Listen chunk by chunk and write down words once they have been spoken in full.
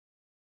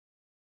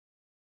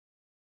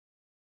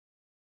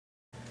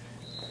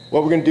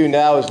What we're going to do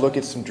now is look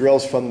at some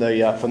drills from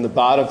the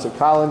bottom. So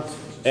Colin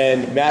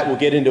and Matt will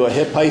get into a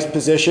hip heist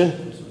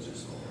position.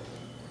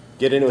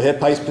 Get into a hip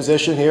heist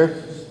position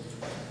here.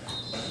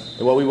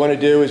 And what we want to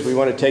do is we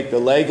want to take the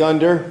leg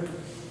under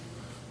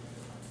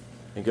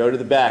and go to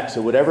the back.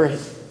 So whatever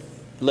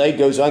leg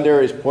goes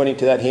under is pointing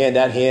to that hand.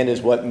 That hand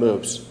is what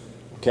moves.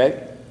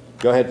 Okay?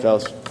 Go ahead,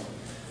 fellas.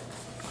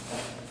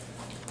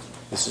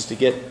 This is to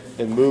get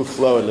and move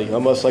fluidly,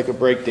 almost like a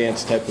break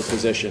dance type of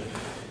position.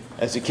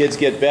 As the kids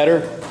get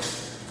better,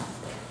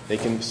 they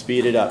can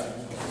speed it up.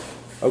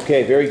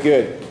 Okay, very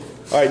good.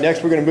 All right,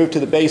 next we're going to move to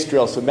the base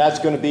drill. So Matt's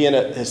going to be in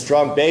a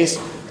strong base.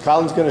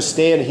 Colin's going to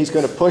stand and he's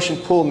going to push and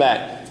pull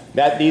Matt.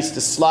 Matt needs to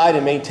slide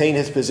and maintain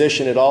his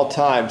position at all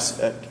times.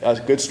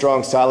 A good,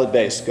 strong, solid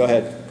base. Go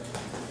ahead.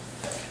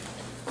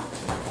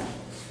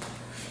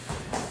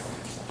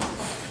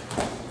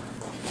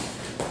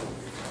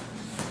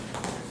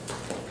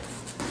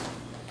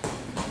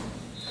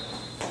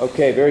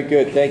 Okay, very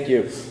good. Thank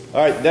you. All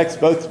right, next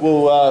both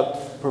will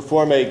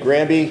perform a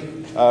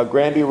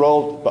Granby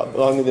roll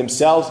among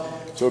themselves.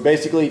 So we're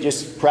basically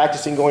just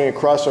practicing going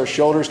across our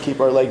shoulders, keep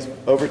our legs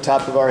over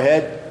top of our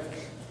head.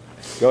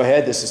 Go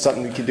ahead. This is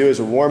something we can do as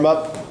a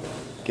warm-up.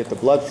 Get the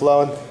blood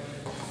flowing.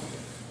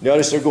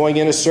 Notice they're going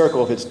in a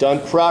circle. If it's done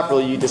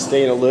properly, you just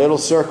stay in a little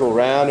circle,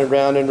 round and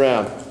round and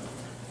round.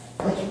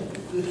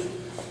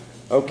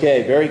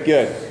 Okay, very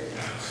good.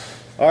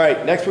 All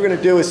right, next we're going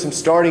to do is some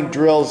starting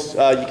drills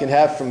you can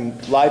have from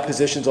live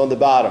positions on the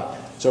bottom.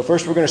 So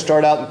first we're going to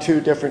start out in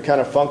two different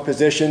kind of funk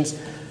positions.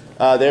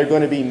 They're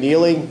going to be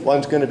kneeling.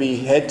 One's going to be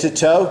head to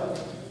toe.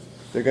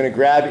 They're going to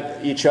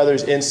grab each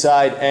other's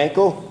inside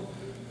ankle.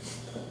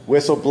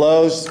 Whistle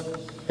blows,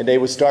 and they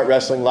would start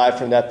wrestling live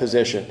from that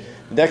position.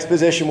 The next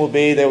position will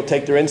be they will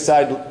take their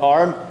inside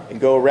arm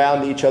and go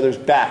around each other's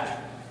back.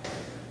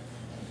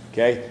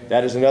 Okay,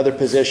 that is another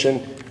position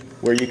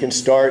where you can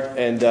start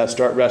and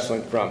start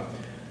wrestling from.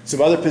 Some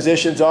other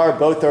positions are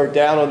both are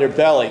down on their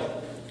belly.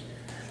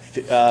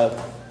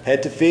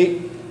 Head to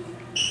feet.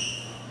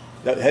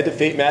 No, head to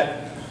feet,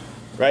 Matt.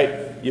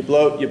 Right? You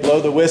blow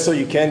the whistle.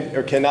 You can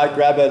or cannot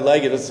grab a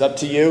leg. It's up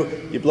to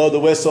you. You blow the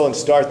whistle and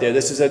start there.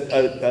 This is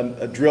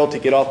a drill to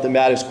get off the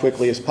mat as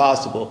quickly as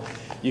possible.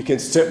 You can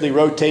simply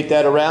rotate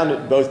that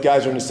around. Both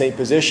guys are in the same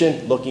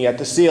position, looking at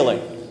the ceiling.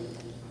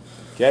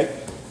 Okay?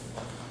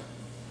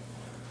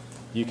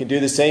 You can do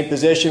the same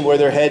position where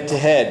they're head to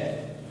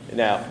head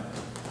now.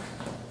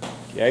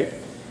 Okay?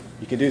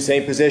 You can do the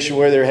same position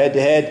where they're head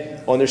to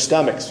head on their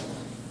stomachs.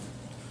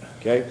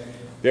 Okay?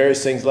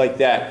 Various things like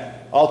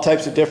that. All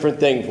types of different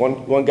things.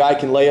 One guy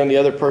can lay on the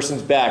other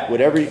person's back.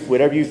 Whatever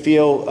you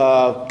feel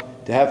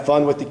to have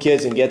fun with the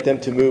kids and get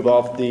them to move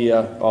off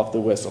the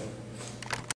whistle.